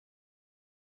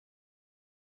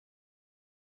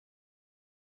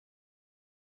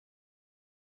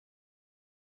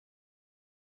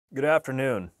Good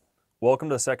afternoon. Welcome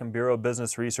to the second Bureau of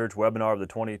Business Research webinar of the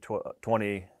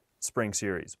 2020 Spring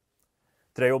Series.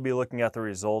 Today we'll be looking at the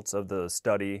results of the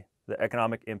study, The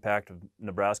Economic Impact of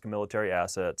Nebraska Military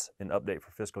Assets, an update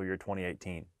for fiscal year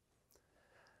 2018.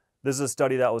 This is a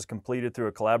study that was completed through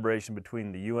a collaboration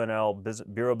between the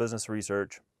UNL Bureau of Business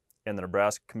Research and the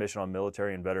Nebraska Commission on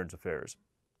Military and Veterans Affairs.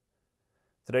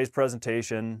 Today's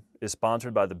presentation is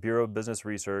sponsored by the Bureau of Business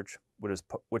Research,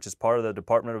 which is part of the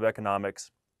Department of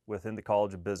Economics within the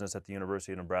College of Business at the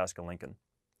University of Nebraska-Lincoln.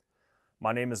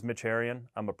 My name is Mitchel Herian.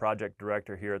 I'm a project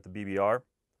director here at the BBR.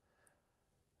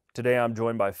 Today I'm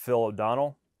joined by Phil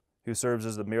O'Donnell, who serves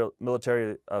as the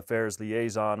Military Affairs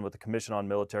Liaison with the Commission on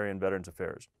Military and Veterans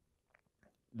Affairs.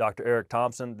 Dr. Eric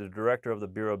Thompson, the director of the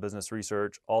Bureau of Business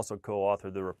Research, also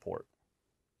co-authored the report.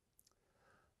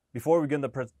 Before we begin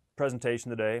the presentation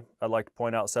today, I'd like to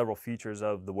point out several features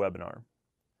of the webinar.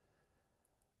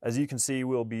 As you can see,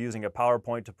 we'll be using a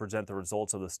PowerPoint to present the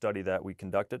results of the study that we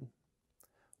conducted.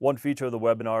 One feature of the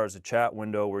webinar is a chat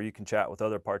window where you can chat with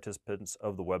other participants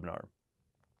of the webinar.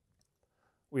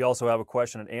 We also have a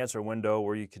question and answer window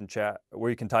where you can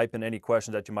type in any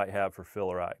questions that you might have for Phil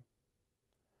or I.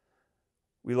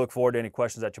 We look forward to any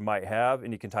questions that you might have,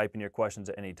 and you can type in your questions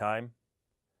at any time.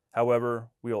 However,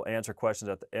 we will answer questions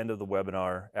at the end of the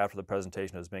webinar after the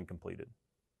presentation has been completed.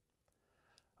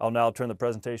 I'll now turn the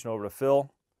presentation over to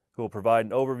Phil, who will provide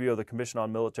an overview of the Commission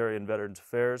on Military and Veterans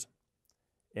Affairs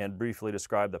and briefly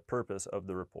describe the purpose of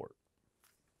the report.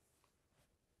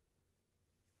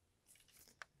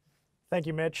 Thank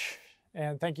you, Mitch,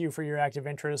 and thank you for your active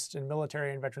interest in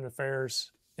military and veteran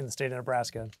affairs in the state of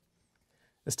Nebraska.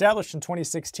 Established in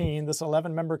 2016, this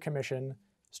 11-member commission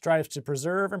strives to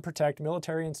preserve and protect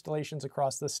military installations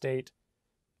across the state,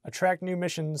 attract new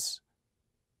missions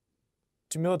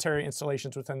to military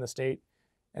installations within the state,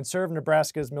 and serve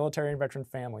Nebraska's military and veteran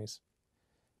families.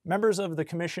 Members of the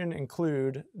commission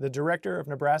include the Director of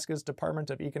Nebraska's Department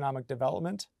of Economic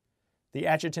Development, the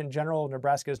Adjutant General of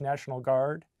Nebraska's National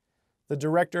Guard, the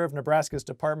Director of Nebraska's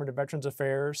Department of Veterans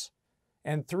Affairs,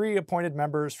 and 3 appointed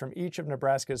members from each of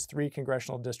Nebraska's 3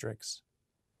 congressional districts.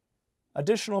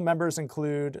 Additional members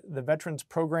include the Veterans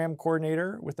Program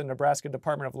Coordinator with the Nebraska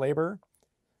Department of Labor,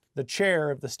 the Chair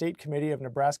of the State Committee of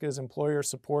Nebraska's Employer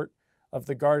Support of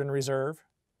the Guard and Reserve,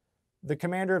 the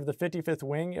Commander of the 55th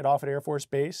Wing at Offutt Air Force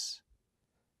Base,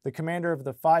 the Commander of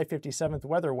the 557th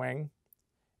Weather Wing,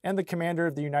 and the Commander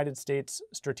of the United States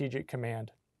Strategic Command.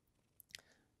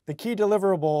 The key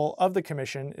deliverable of the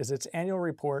Commission is its annual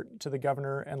report to the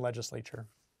Governor and Legislature.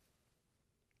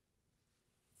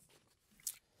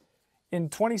 In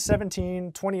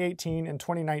 2017, 2018, and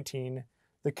 2019,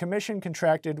 the Commission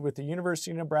contracted with the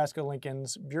University of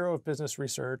Nebraska-Lincoln's Bureau of Business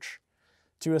Research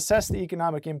to assess the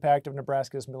economic impact of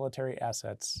Nebraska's military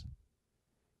assets.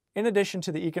 In addition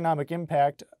to the economic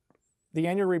impact, the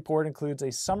annual report includes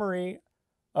a summary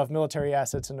of military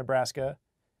assets in Nebraska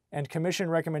and Commission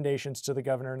recommendations to the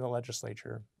Governor and the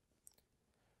Legislature.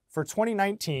 For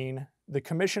 2019, the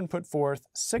Commission put forth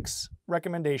 6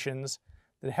 recommendations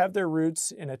that have their roots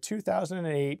in a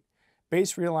 2008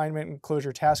 Base Realignment and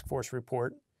Closure Task Force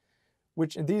report,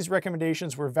 which these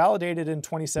recommendations were validated in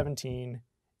 2017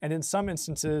 and in some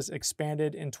instances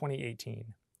expanded in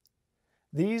 2018.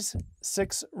 These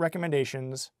 6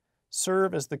 recommendations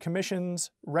serve as the Commission's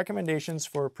recommendations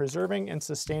for preserving and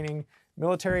sustaining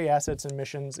military assets and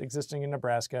missions existing in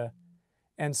Nebraska,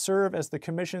 and serve as the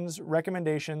Commission's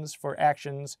recommendations for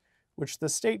actions which the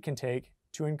state can take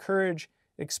to encourage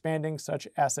expanding such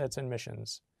assets and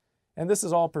missions. And this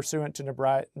is all pursuant to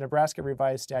Nebraska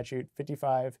Revised Statute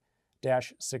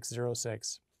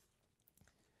 55-606.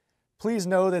 Please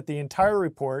know that the entire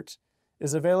report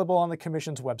is available on the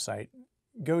Commission's website.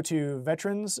 Go to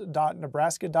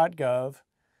veterans.nebraska.gov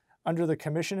under the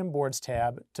Commission and Boards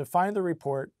tab to find the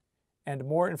report and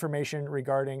more information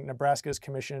regarding Nebraska's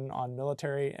Commission on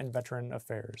Military and Veteran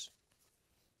Affairs.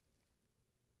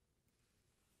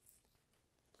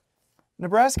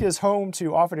 Nebraska is home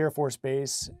to Offutt Air Force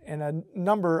Base and a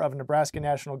number of Nebraska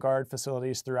National Guard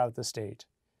facilities throughout the state.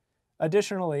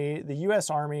 Additionally, the U.S.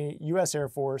 Army, U.S. Air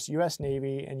Force, U.S.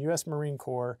 Navy, and U.S. Marine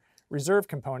Corps reserve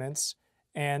components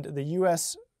and the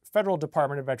U.S. Federal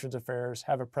Department of Veterans Affairs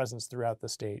have a presence throughout the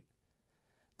state.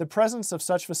 The presence of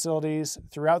such facilities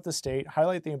throughout the state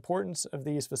highlight the importance of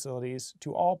these facilities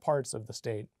to all parts of the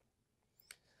state.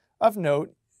 Of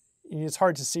note, it's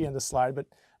hard to see in this slide, but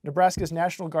Nebraska's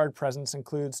National Guard presence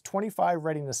includes 25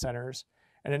 readiness centers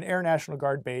and an Air National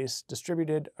Guard base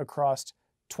distributed across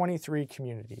 23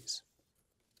 communities.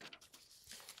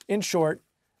 In short,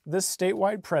 this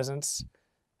statewide presence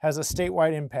has a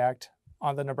statewide impact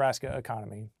on the Nebraska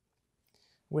economy.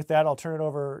 With that, I'll turn it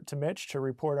over to Mitch to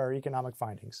report our economic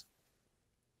findings.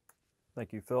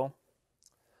 Thank you, Phil.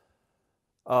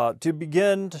 To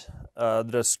begin the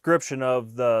description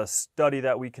of the study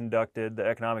that we conducted, the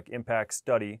economic impact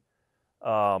study,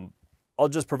 I'll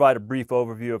just provide a brief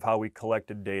overview of how we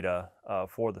collected data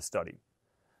for the study.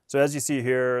 So as you see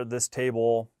here, this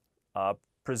table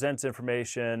presents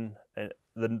information,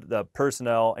 the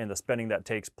personnel and the spending that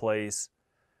takes place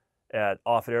at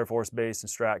Offutt Air Force Base and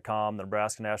STRATCOM, the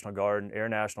Nebraska National Guard and Air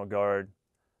National Guard,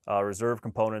 reserve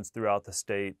components throughout the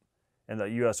state, and the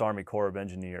U.S. Army Corps of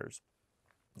Engineers.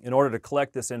 In order to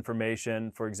collect this information,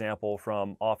 for example,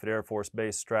 from Offutt Air Force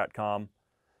Base, STRATCOM,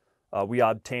 we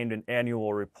obtained an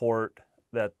annual report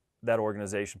that that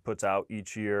organization puts out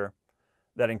each year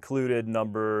that included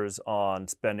numbers on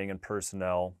spending and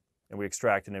personnel, and we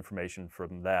extracted information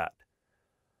from that.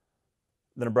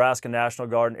 The Nebraska National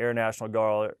Guard and Air National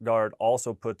Guard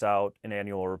also puts out an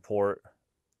annual report,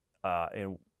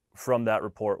 and from that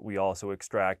report we also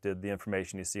extracted the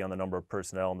information you see on the number of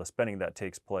personnel and the spending that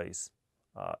takes place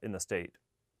in the state.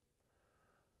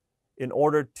 In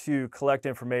order to collect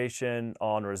information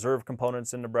on reserve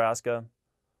components in Nebraska,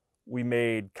 we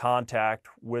made contact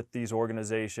with these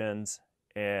organizations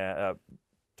and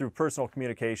through personal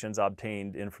communications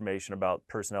obtained information about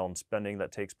personnel and spending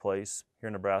that takes place here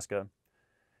in Nebraska,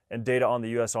 and data on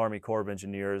the U.S. Army Corps of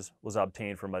Engineers was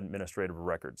obtained from administrative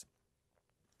records.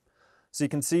 So you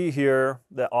can see here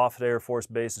that Offutt Air Force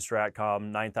Base and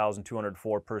STRATCOM,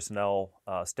 9,204 personnel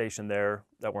stationed there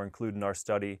that were included in our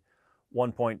study,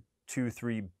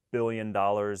 $1.23 billion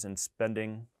in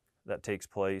spending that takes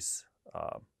place.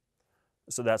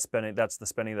 So that's the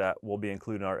spending that will be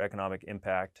included in our economic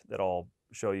impact that I'll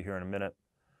show you here in a minute.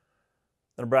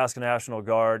 The Nebraska National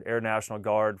Guard, Air National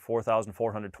Guard,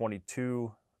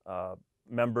 4,422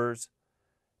 members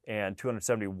and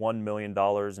 $271 million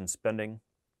in spending.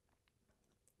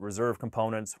 Reserve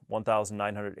components,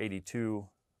 1,982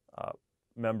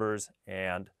 members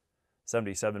and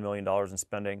 $77 million in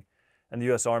spending. And the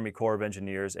U.S. Army Corps of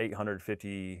Engineers,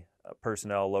 850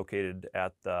 personnel located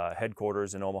at the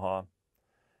headquarters in Omaha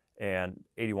and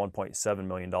 $81.7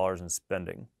 million in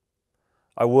spending.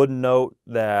 I would note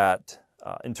that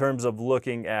in terms of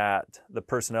looking at the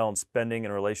personnel and spending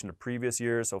in relation to previous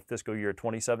years, so fiscal year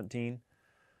 2017,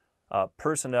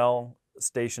 personnel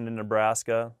stationed in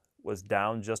Nebraska was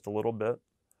down just a little bit,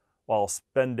 while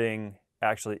spending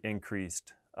actually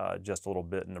increased just a little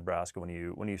bit in Nebraska when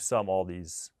you sum all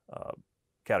these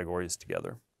categories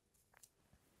together.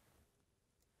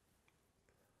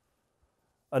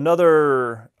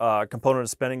 Another component of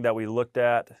spending that we looked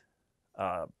at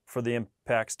for the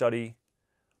impact study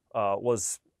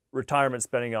was retirement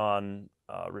spending on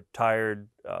retired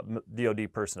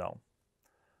DoD personnel.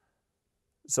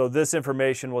 So this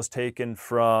information was taken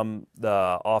from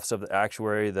the Office of the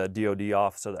Actuary, the DoD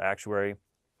Office of the Actuary.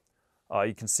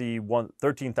 You can see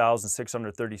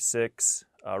 13,636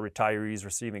 retirees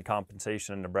receiving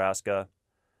compensation in Nebraska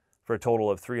for a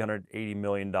total of $380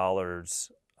 million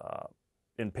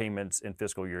in payments in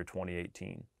fiscal year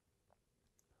 2018.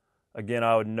 Again,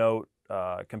 I would note,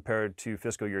 compared to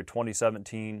fiscal year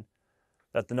 2017,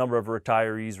 that the number of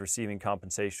retirees receiving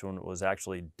compensation was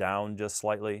actually down just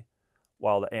slightly,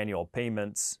 while the annual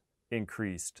payments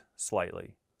increased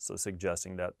slightly, so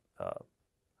suggesting that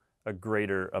a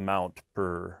greater amount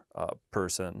per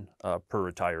person,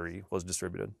 per retiree was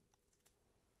distributed.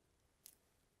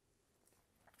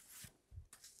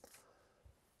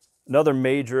 Another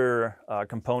major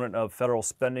component of federal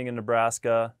spending in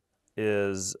Nebraska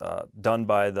is done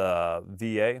by the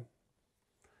VA.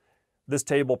 This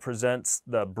table presents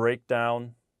the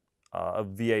breakdown of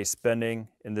VA spending,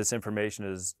 and this information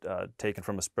is taken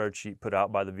from a spreadsheet put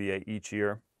out by the VA each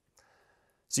year.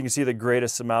 So you can see the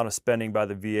greatest amount of spending by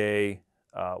the VA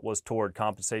was toward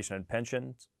compensation and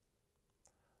pensions.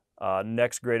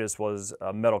 Next greatest was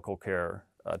medical care,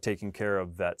 taking care of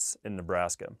vets in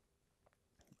Nebraska.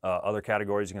 Other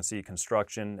categories you can see: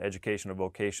 construction, education and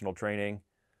vocational training,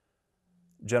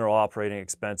 general operating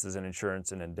expenses, and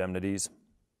insurance and indemnities.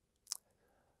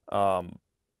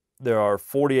 There are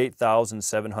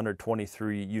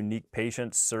 48,723 unique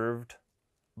patients served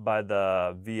by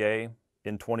the VA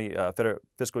in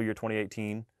fiscal year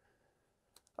 2018.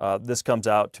 This comes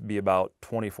out to be about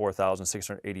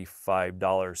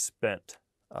 $24,685 spent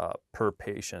per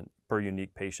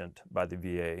unique patient by the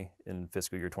VA in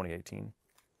fiscal year 2018.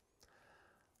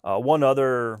 One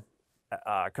other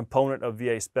component of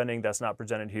VA spending that's not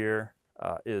presented here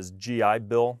is GI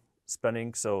Bill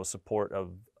spending, so support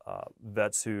of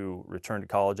vets who return to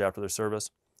college after their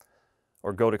service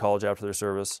or go to college after their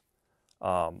service.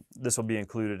 This will be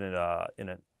included in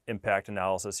impact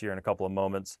analysis here in a couple of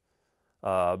moments.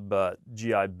 But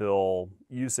GI Bill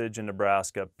usage in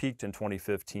Nebraska peaked in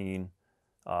 2015.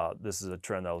 This is a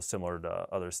trend that was similar to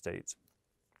other states.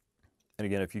 And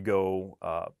again, if you go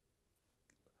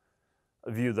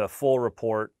view the full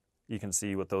report, you can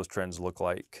see what those trends look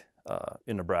like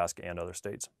in Nebraska and other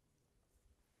states.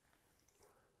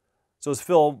 So as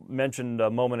Phil mentioned a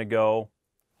moment ago,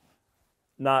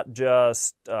 not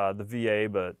just the VA,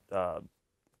 but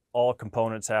all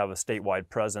components have a statewide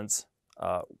presence.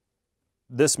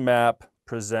 This map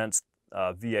presents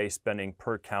VA spending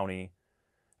per county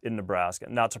in Nebraska.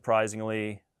 Not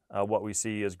surprisingly, what we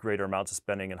see is greater amounts of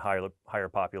spending in higher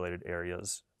populated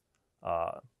areas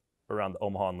around the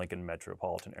Omaha and Lincoln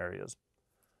metropolitan areas.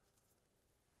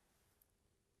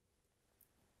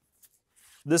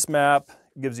 This map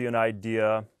gives you an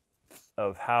idea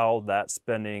of how that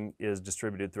spending is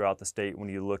distributed throughout the state when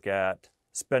you look at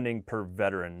spending per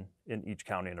veteran in each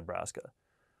county in Nebraska.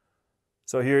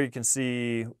 So here you can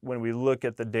see when we look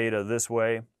at the data this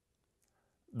way,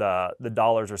 the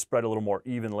dollars are spread a little more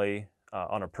evenly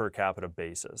on a per capita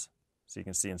basis. So you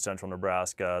can see in central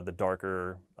Nebraska, the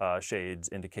darker shades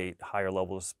indicate higher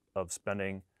levels of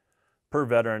spending per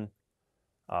veteran.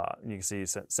 You can see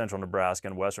central Nebraska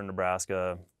and western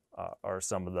Nebraska are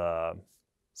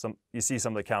you see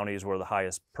some of the counties where the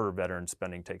highest per veteran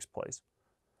spending takes place.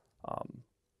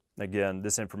 Again,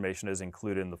 this information is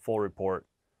included in the full report,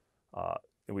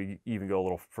 and we even go a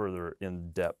little further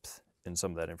in depth in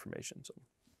some of that information.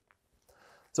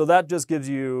 So that just gives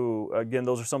you, again,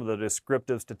 those are some of the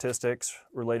descriptive statistics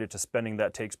related to spending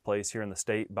that takes place here in the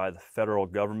state by the federal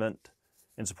government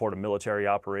in support of military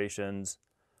operations,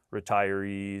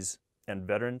 retirees, and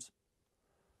veterans.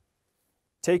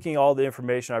 Taking all the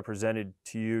information I presented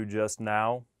to you just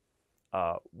now,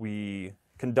 we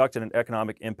conducted an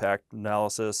economic impact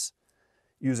analysis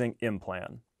using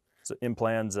IMPLAN. So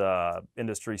IMPLAN's an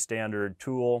industry standard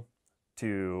tool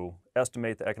to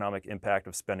estimate the economic impact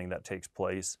of spending that takes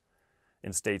place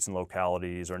in states and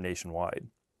localities or nationwide.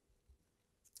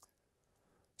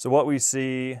 So what we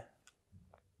see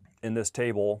in this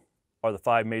table are the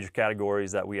 5 major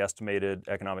categories that we estimated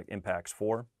economic impacts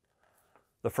for.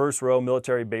 The first row,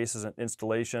 military bases and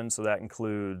installations, so that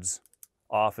includes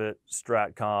OFIT,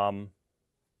 STRATCOM,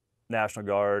 National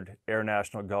Guard, Air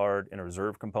National Guard, and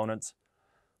reserve components.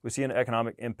 We see an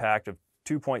economic impact of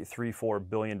 $2.34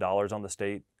 billion on the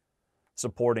state,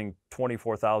 supporting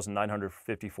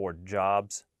 24,954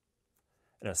 jobs,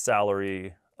 and a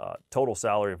salary, total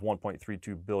salary of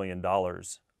 $1.32 billion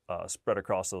spread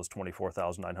across those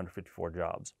 24,954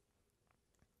 jobs.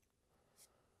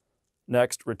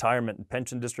 Next, retirement and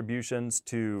pension distributions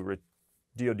to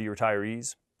DoD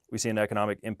retirees. We see an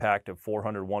economic impact of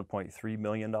 $401.3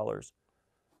 million,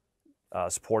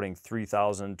 supporting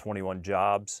 3,021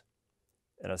 jobs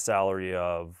and a salary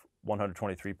of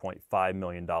 $123.5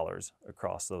 million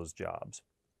across those jobs.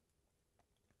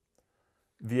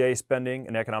 VA spending,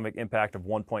 an economic impact of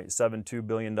 $1.72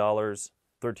 billion,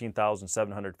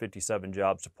 13,757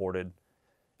 jobs supported,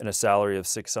 and a salary of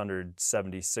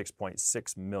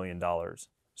 $676.6 million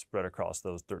spread across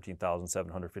those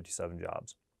 13,757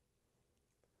 jobs.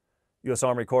 U.S.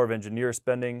 Army Corps of Engineers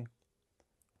spending,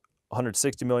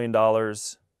 $160 million,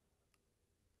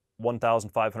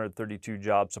 1,532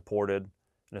 jobs supported,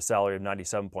 and a salary of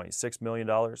 $97.6 million.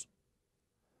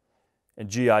 And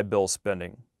GI Bill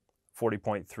spending,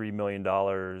 $40.3 million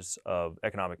of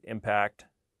economic impact,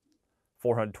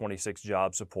 426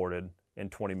 jobs supported, and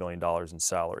 $20 million in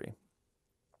salary.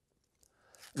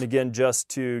 And again, just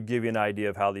to give you an idea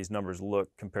of how these numbers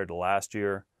look compared to last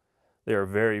year, they are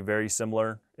very, very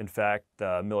similar. In fact,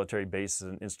 military bases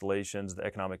and installations, the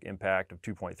economic impact of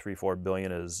 $2.34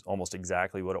 billion is almost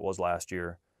exactly what it was last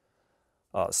year.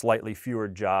 Slightly fewer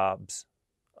jobs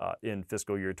in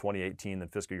fiscal year 2018 than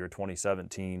fiscal year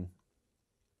 2017.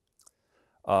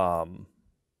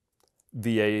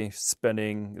 VA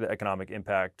spending, the economic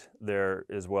impact there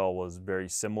as well was very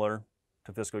similar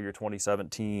to fiscal year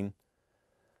 2017,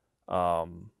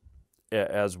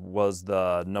 as was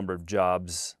the number of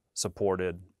jobs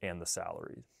supported and the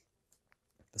salaries.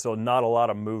 So not a lot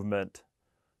of movement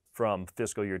from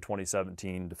fiscal year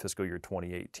 2017 to fiscal year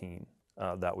 2018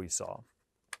 that we saw.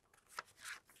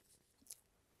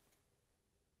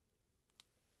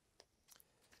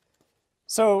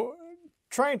 So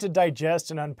trying to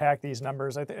digest and unpack these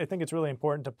numbers, I think it's really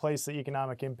important to place the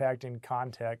economic impact in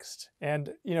context.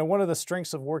 And one of the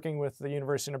strengths of working with the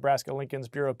University of Nebraska-Lincoln's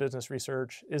Bureau of Business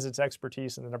Research is its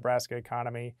expertise in the Nebraska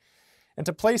economy. And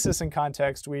to place this in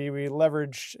context, we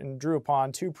leveraged and drew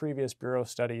upon 2 previous Bureau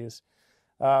studies.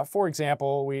 For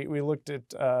example, we looked at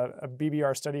a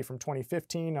BBR study from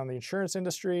 2015 on the insurance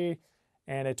industry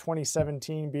and a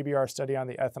 2017 BBR study on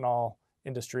the ethanol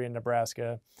industry in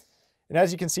Nebraska. And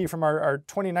as you can see from our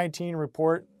 2019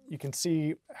 report, you can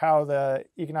see how the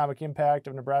economic impact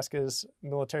of Nebraska's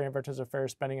military and Veterans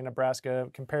Affairs spending in Nebraska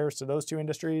compares to those two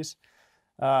industries.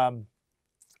 And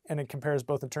it compares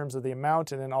both in terms of the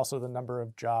amount and then also the number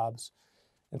of jobs.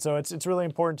 And so it's really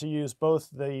important to use both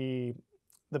the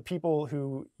people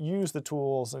who use the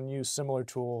tools and use similar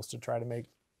tools to try to make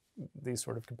these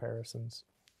sort of comparisons.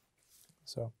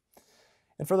 So,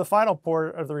 and for the final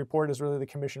part of the report is really the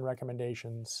commission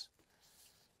recommendations.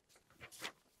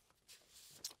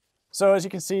 So as you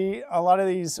can see, a lot of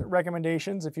these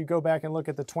recommendations, if you go back and look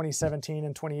at the 2017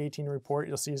 and 2018 report,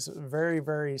 you'll see very,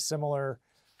 very similar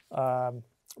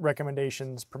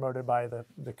recommendations promoted by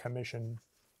the commission.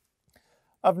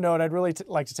 Of note, I'd really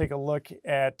like to take a look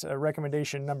at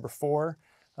recommendation number 4,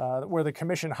 where the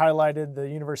commission highlighted the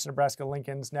University of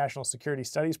Nebraska-Lincoln's National Security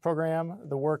Studies Program,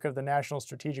 the work of the National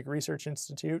Strategic Research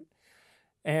Institute,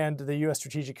 and the U.S.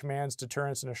 Strategic Command's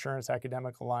Deterrence and Assurance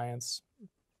Academic Alliance.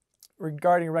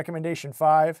 Regarding recommendation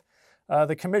 5,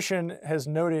 the commission has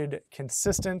noted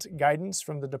consistent guidance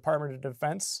from the Department of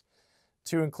Defense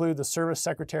to include the service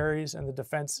secretaries and the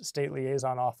Defense State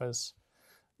Liaison Office.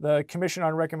 The Commission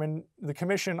on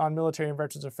Military and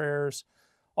Veterans Affairs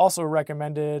also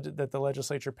recommended that the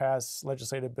legislature pass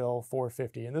Legislative Bill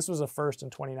 450. And this was a first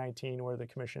in 2019 where the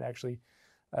commission actually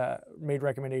made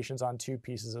recommendations on 2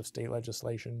 pieces of state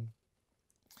legislation.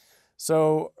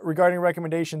 So regarding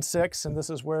recommendation 6, and this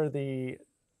is where the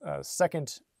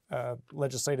second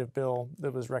legislative bill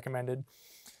that was recommended,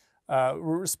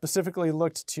 specifically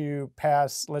looked to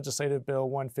pass Legislative Bill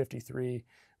 153,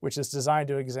 which is designed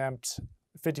to exempt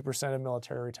 50% of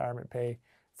military retirement pay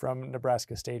from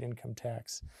Nebraska state income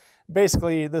tax.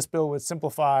 Basically, this bill would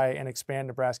simplify and expand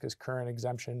Nebraska's current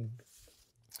exemption.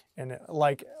 And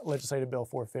like Legislative Bill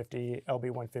 450,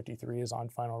 LB 153 is on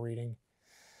final reading.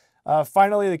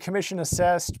 Finally, the commission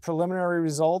assessed preliminary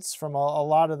results from a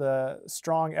lot of the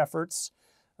strong efforts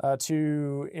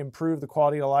to improve the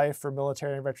quality of life for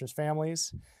military and veterans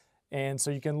families. And so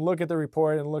you can look at the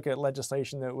report and look at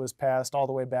legislation that was passed all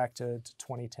the way back to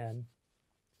 2010.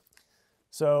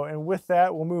 So, and with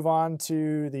that, we'll move on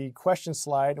to the question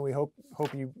slide, and we hope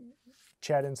you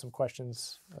chat in some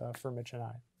questions for Mitch and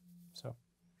I. So,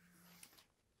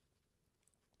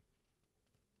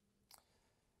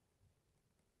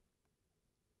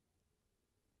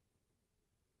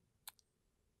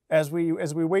 as we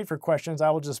wait for questions,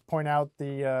 I will just point out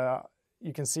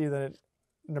you can see the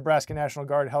Nebraska National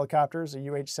Guard helicopters, a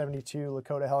UH-72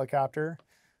 Lakota helicopter.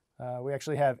 We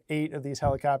actually have 8 of these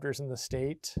helicopters in the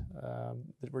state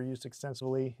that were used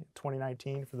extensively in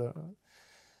 2019 for the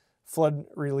flood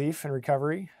relief and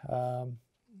recovery.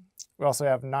 We also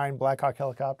have 9 Black Hawk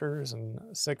helicopters and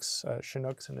 6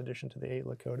 Chinooks in addition to the 8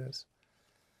 Lakotas.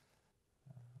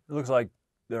 It looks like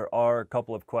there are a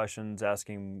couple of questions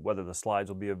asking whether the slides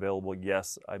will be available.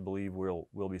 Yes, I believe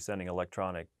we'll be sending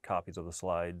electronic copies of the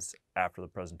slides after the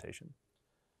presentation.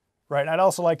 Right. I'd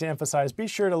also like to emphasize, be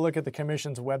sure to look at the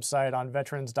Commission's website on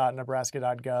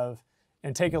veterans.nebraska.gov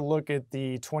and take a look at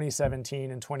the 2017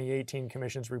 and 2018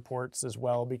 Commission's reports as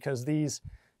well, because these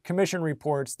Commission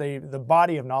reports, the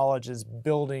body of knowledge is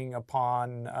building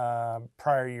upon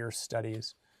prior year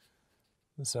studies.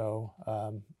 So,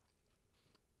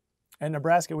 in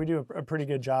Nebraska, we do a pretty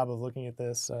good job of looking at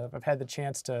this. I've had the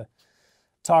chance to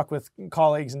talk with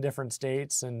colleagues in different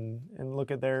states and look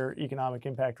at their economic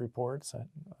impact reports.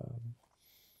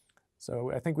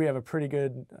 So I think we have a pretty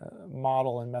good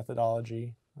model and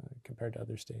methodology compared to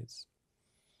other states.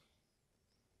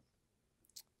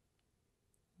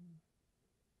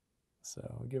 So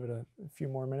I'll give it a few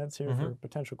more minutes here for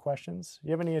potential questions. Do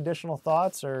you have any additional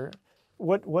thoughts, or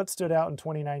what stood out in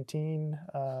 2019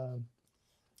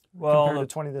 compared to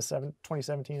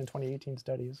 2017 and 2018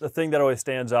 studies? The thing that always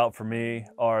stands out for me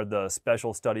are the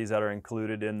special studies that are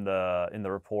included in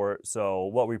the report. So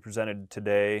what we presented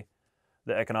today,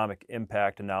 the economic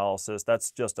impact analysis,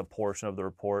 that's just a portion of the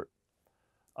report.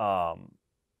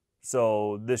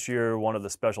 So this year, one of the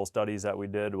special studies that we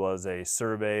did was a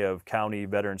survey of county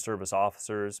veteran service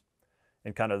officers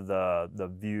and kind of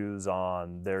the views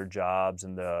on their jobs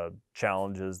and the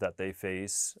challenges that they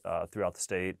face throughout the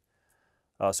state.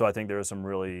 So I think there are some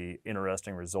really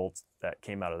interesting results that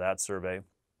came out of that survey.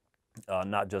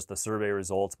 Not just the survey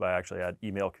results, but I actually had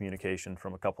email communication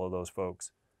from a couple of those folks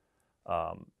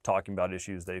talking about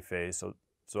issues they face.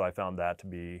 So I found that to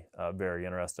be very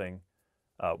interesting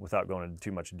without going into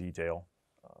too much detail.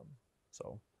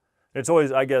 So It's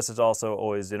always, I guess it's also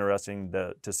always interesting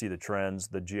to see the trends,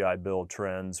 the GI Bill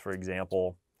trends, for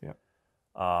example. Yep.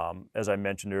 As I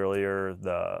mentioned earlier,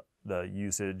 the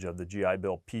usage of the GI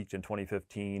Bill peaked in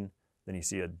 2015. Then you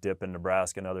see a dip in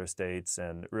Nebraska and other states,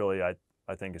 and really I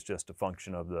think it's just a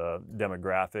function of the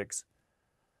demographics.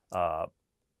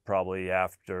 Probably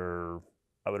after,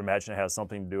 I would imagine it has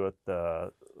something to do with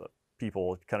the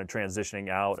people kind of transitioning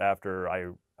out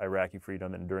after Iraqi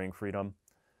freedom and during freedom.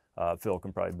 Phil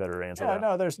can probably better answer that.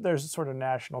 No, there's sort of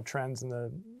national trends in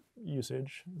the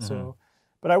usage. So,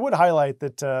 but I would highlight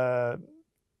that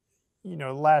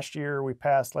last year we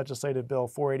passed Legislative Bill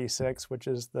 486, which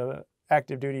is the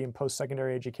Active Duty and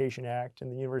Post-Secondary Education Act,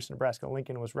 and the University of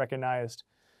Nebraska-Lincoln was recognized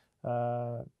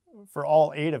for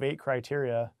all 8 of 8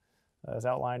 criteria as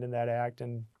outlined in that act.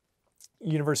 And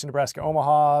University of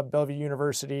Nebraska-Omaha, Bellevue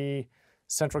University,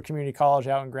 Central Community College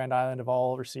out in Grand Island have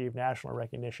all received national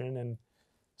recognition, and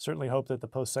certainly hope that the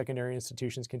post-secondary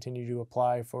institutions continue to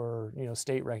apply for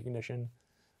state recognition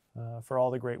for all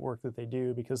the great work that they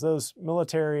do, because those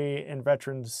military and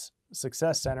veterans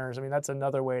success centers, I mean, that's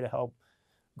another way to help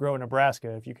grow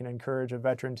Nebraska. If you can encourage a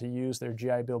veteran to use their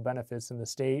GI Bill benefits in the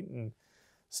state and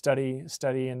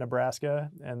study in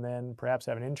Nebraska, and then perhaps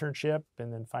have an internship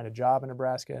and then find a job in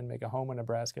Nebraska and make a home in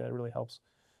Nebraska, it really helps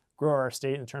grow our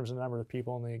state in terms of the number of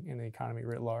people in the economy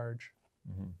writ large.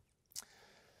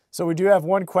 So we do have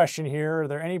one question here. Are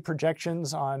there any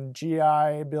projections on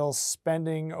GI Bill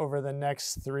spending over the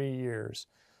next 3 years?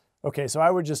 Okay, so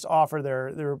I would just offer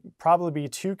there will probably be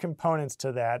 2 components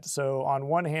to that. So on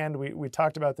one hand, we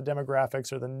talked about the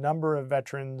demographics, or the number of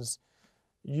veterans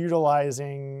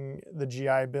utilizing the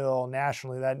GI Bill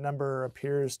nationally. That number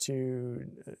appears to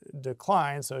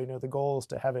decline. So, the goal is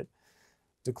to have it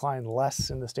decline less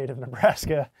in the state of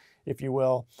Nebraska, if you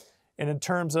will. And in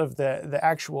terms of the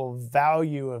actual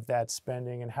value of that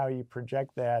spending and how you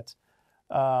project that,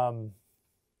 I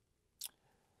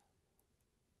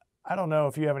don't know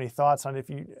if you have any thoughts on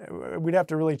we'd have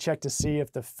to really check to see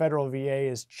if the federal VA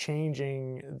is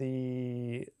changing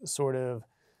the sort of,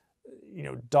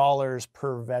 dollars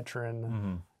per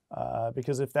veteran.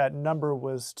 Because if that number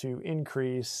was to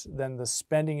increase, then the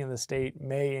spending in the state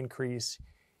may increase,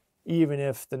 even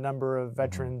if the number of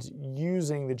veterans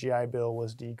using the GI Bill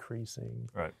was decreasing.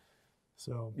 Right.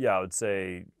 So yeah, I would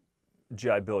say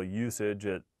GI Bill usage,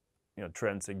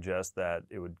 trends suggest that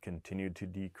it would continue to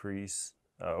decrease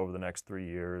over the next 3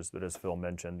 years. But as Phil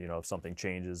mentioned, if something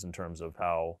changes in terms of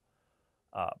how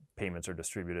payments are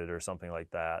distributed or something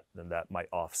like that, then that might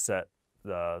offset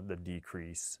the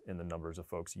decrease in the numbers of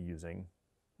folks using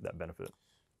that benefit.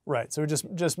 Right. So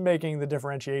just making the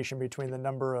differentiation between the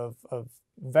number of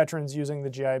veterans using the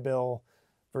GI Bill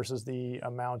versus the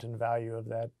amount and value of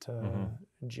that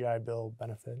GI Bill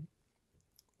benefit.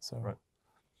 So. Right.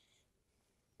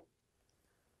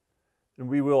 And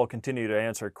we will continue to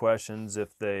answer questions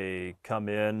if they come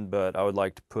in, but I would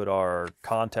like to put our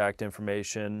contact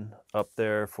information up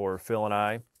there for Phil and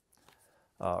I.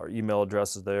 Our email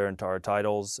address is there, and to our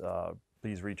titles.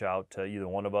 Please reach out to either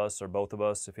one of us or both of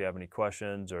us if you have any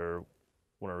questions or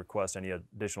want to request any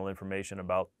additional information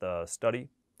about the study.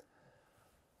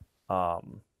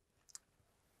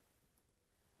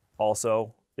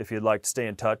 Also, if you'd like to stay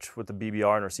in touch with the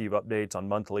BBR and receive updates on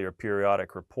monthly or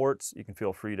periodic reports, you can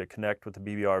feel free to connect with the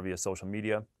BBR via social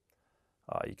media.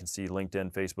 You can see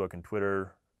LinkedIn, Facebook, and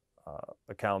Twitter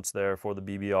accounts there for the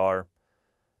BBR.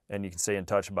 And you can stay in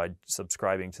touch by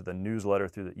subscribing to the newsletter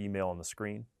through the email on the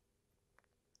screen.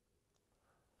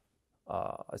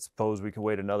 I suppose we can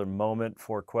wait another moment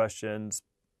for questions.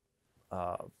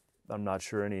 I'm not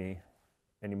sure any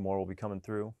more will be coming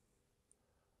through.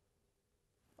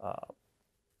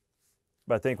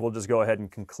 But I think we'll just go ahead and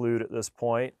conclude at this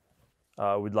point.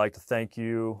 We'd like to thank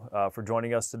you for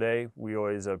joining us today.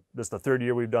 This is the 3rd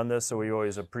year we've done this, so we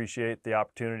always appreciate the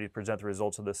opportunity to present the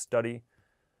results of this study.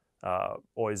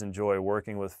 Always enjoy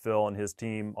working with Phil and his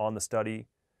team on the study,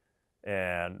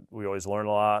 and we always learn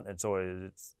a lot. And so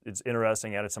it's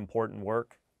interesting and it's important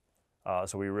work.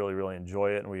 So we really, really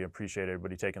enjoy it, and we appreciate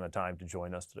everybody taking the time to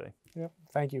join us today. Yep.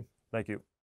 Thank you. Thank you.